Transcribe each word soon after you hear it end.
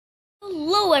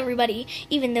Hello everybody,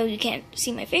 even though you can't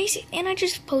see my face, and I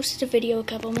just posted a video a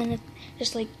couple minutes,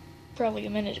 just like probably a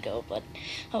minute ago, but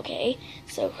okay,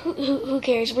 so who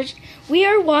cares? We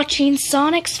are watching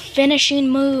Sonic's finishing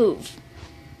move.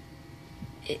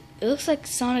 It looks like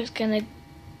Sonic's gonna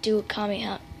do a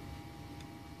Kamehameha.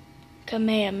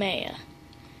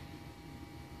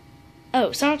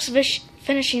 Oh, Sonic's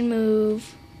finishing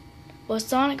move was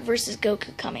Sonic versus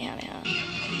Goku Kamehameha.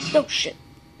 Oh shit.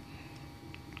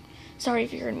 Sorry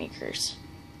if you heard me curse.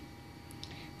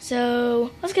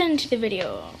 So, let's get into the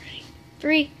video already.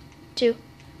 3, 2,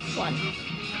 1.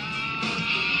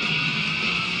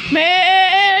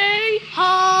 May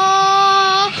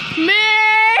ha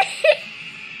may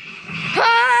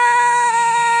ha.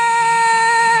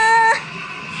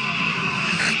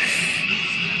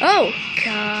 Oh,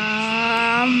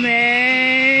 Kamehameha.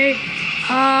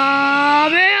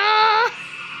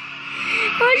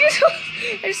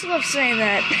 I just love saying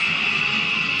that.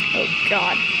 Oh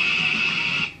god.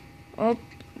 Oh,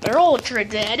 they're ultra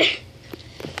dead.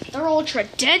 They're ultra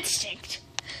dead stinked.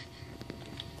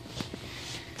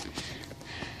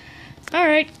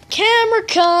 Alright, camera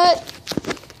cut.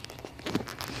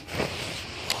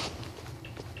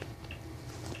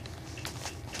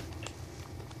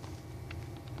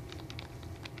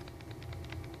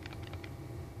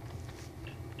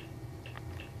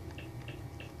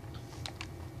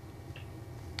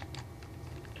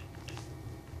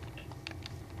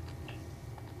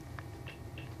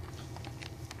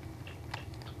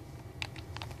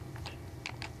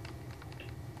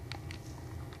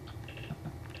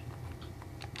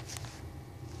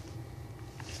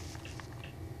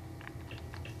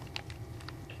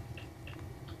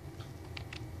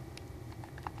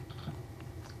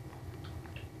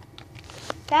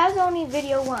 That was only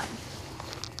video 1.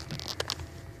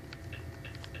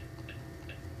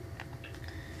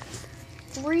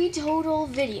 Three total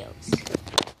videos.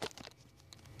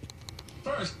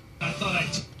 First, I thought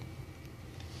I'd...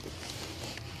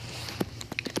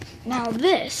 Now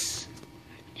this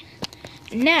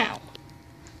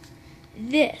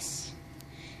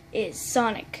is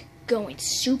Sonic going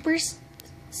Super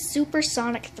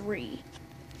Sonic 3.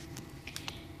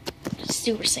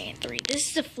 Super Saiyan 3.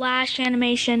 This is a Flash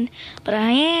animation, but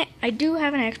I do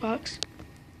have an Xbox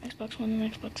One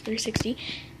and Xbox 360.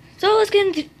 So let's get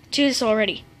into this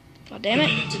already. God damn it! A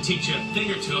minute to teach you a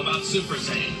thing or two about Super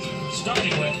Saiyan,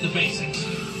 starting with the basics.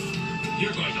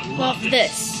 You're going to love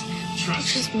this.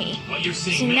 It's just me. What you're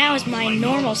seeing See, now is my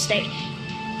normal state.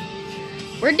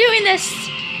 We're doing this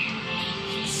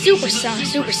Super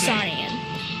Saiyan.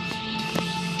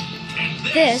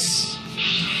 This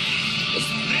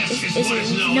is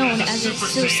known as a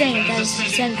Super Saiyan that is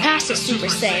sent past a Super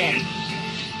Saiyan.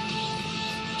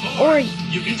 Or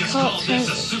you can just call this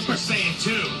a Super Saiyan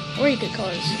 2. Or you could call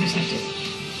it a Super Saiyan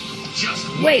 2. Just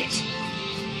wait.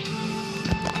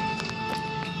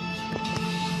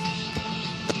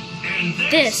 And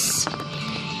This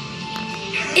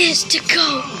is to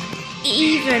go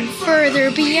even further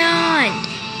beyond.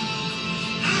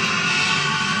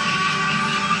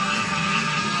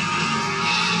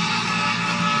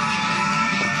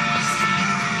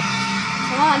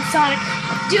 Come on, Sonic,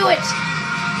 do it!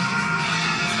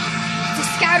 It's a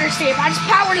scouter save at its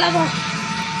power level.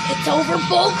 It's over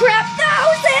bullcrap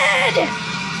 1000!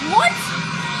 What?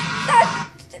 That...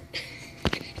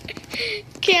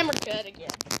 Camera cut again.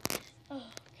 Oh,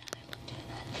 God, I love doing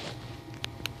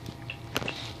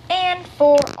that. And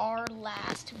for our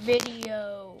last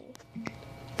video.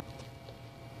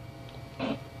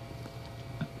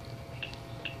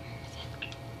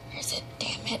 Where's it?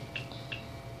 Damn it.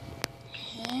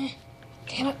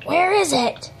 Damn it, where is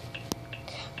it?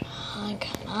 Come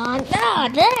on. Ah,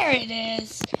 there it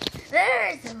is.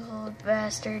 There's the old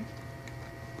bastard.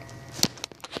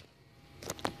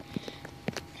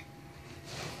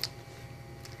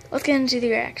 Let's get into the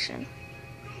reaction.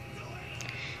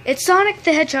 It's Sonic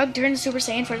the Hedgehog turned Super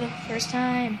Saiyan for the first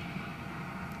time.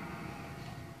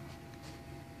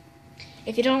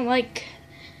 If you don't like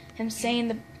him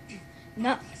saying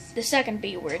not the second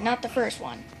B word, not the first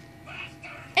one.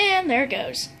 And there it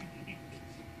goes.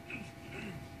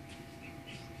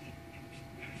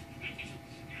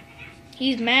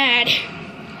 He's mad.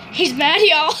 He's mad,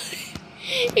 y'all.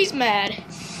 He's mad.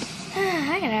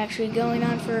 I got actually going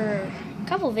on for a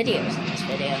couple videos in this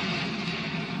video.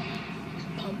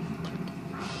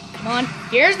 Come on.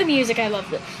 Here's the music. I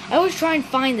love it. I always try and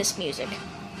find this music.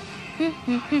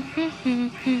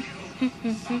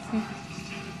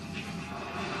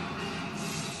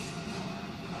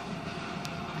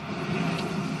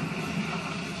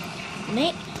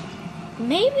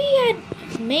 Maybe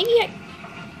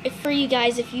I for you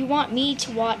guys, if you want me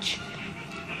to watch...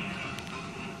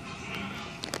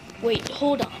 Wait,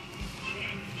 hold on.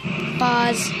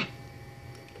 Pause.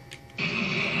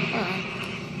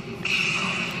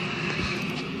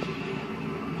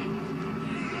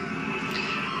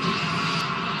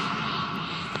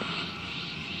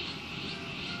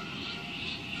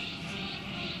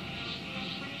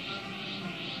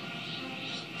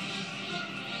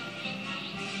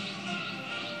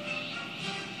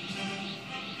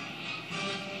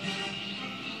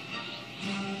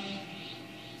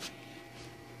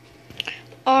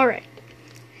 Alright.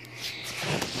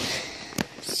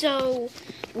 So,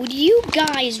 would you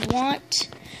guys want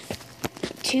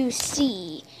to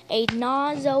see a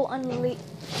nazo unleashed?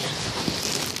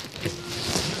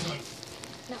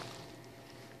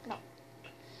 No.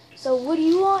 So, would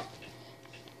you want...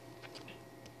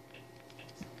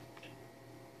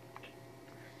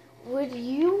 Would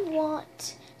you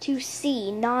want to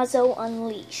see Nazo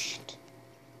Unleashed?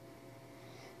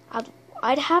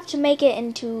 I'd have to make it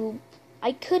into...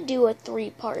 I could do a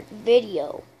 3-part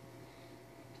video.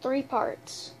 3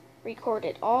 parts.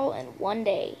 Recorded all in one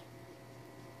day.